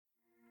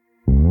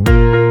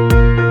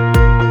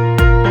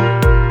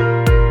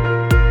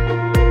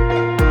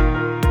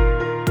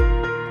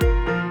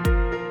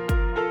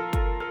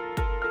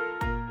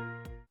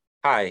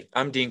Hi,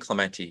 I'm Dean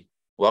Clementi.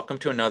 Welcome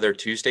to another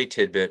Tuesday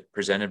Tidbit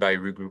presented by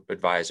Regroup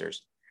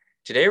Advisors.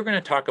 Today we're going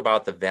to talk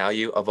about the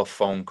value of a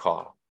phone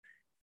call.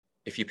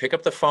 If you pick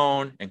up the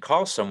phone and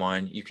call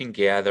someone, you can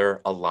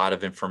gather a lot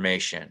of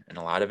information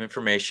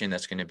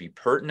that's going to be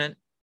pertinent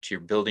to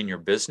your building your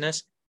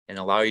business and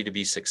allow you to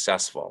be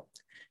successful.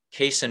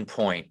 Case in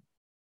point,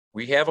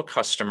 we have a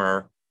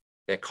customer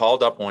that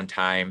called up one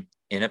time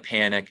in a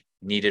panic,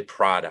 needed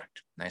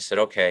product. And I said,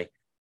 okay,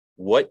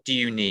 what do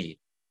you need?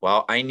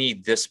 Well, I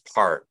need this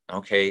part.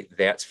 Okay,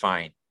 that's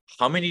fine.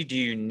 How many do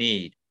you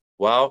need?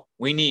 Well,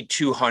 we need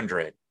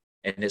 200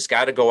 and it's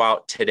got to go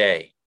out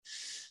today.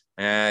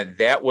 And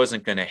that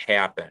wasn't going to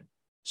happen.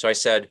 So I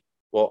said,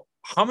 well,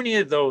 how many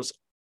of those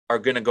are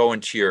going to go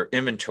into your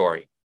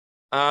inventory?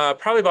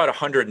 Probably about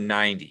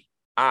 190.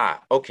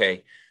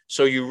 Okay.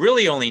 So you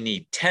really only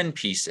need 10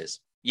 pieces.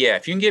 Yeah,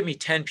 if you can get me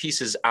 10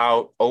 pieces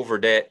out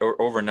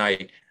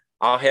overnight,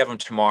 I'll have them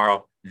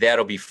tomorrow.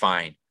 That'll be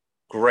fine.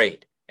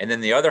 Great. And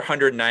then the other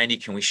 190,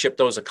 can we ship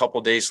those a couple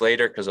days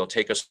later? Because it'll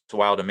take us a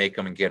while to make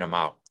them and get them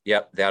out.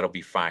 Yep, that'll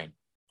be fine.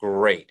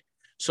 Great.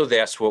 So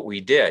that's what we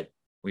did.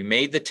 We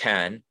made the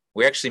 10.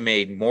 We actually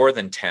made more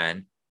than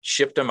 10,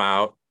 shipped them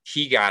out.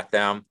 He got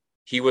them.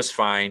 He was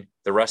fine.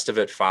 The rest of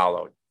it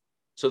followed.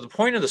 So the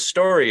point of the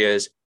story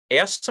is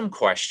ask some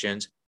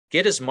questions,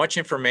 get as much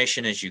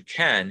information as you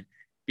can,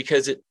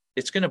 because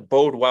it's going to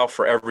bode well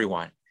for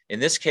everyone. In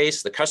this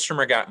case, the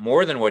customer got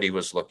more than what he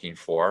was looking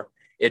for.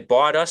 It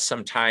bought us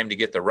some time to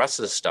get the rest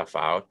of the stuff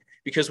out,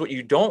 because what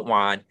you don't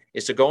want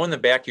is to go in the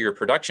back of your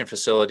production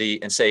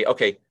facility and say,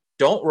 okay,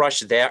 don't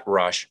rush that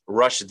rush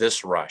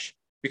this rush,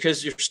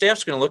 because your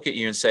staff's going to look at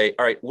you and say,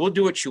 all right, we'll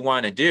do what you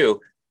want to do,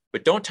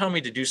 but don't tell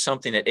me to do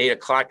something at 8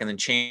 o'clock and then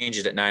change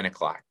it at 9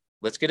 o'clock.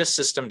 Let's get a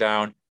system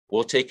down.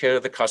 We'll take care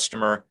of the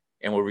customer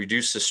and we'll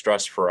reduce the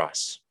stress for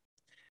us.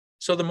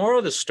 So the moral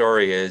of the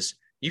story is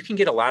you can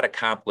get a lot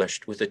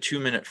accomplished with a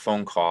 2-minute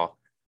phone call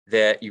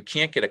that you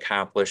can't get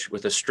accomplished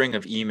with a string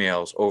of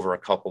emails over a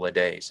couple of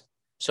days.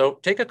 So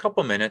take a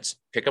couple minutes,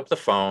 pick up the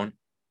phone.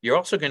 You're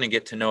also going to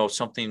get to know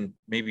something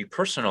maybe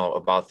personal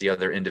about the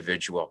other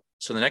individual.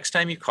 So the next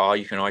time you call,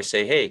 you can always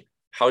say, hey,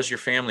 how's your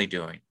family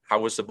doing?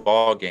 How was the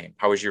ball game?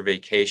 How was your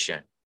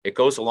vacation? It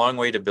goes a long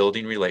way to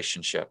building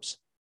relationships.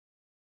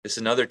 This is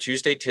another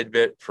Tuesday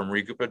Tidbit from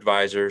Regroup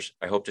Advisors.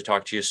 I hope to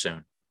talk to you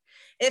soon.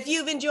 If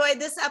you've enjoyed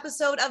this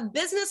episode of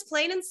Business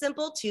Plain and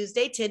Simple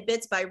Tuesday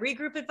Tidbits by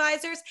Regroup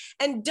Advisors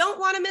and don't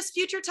want to miss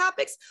future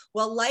topics,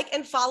 well, like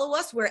and follow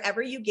us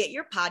wherever you get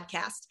your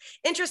podcast.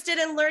 Interested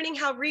in learning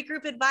how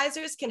Regroup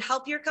Advisors can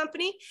help your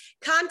company?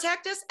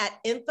 Contact us at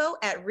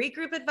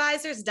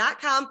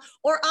info@regroupadvisors.com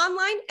or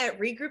online at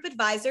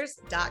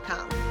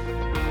regroupadvisors.com.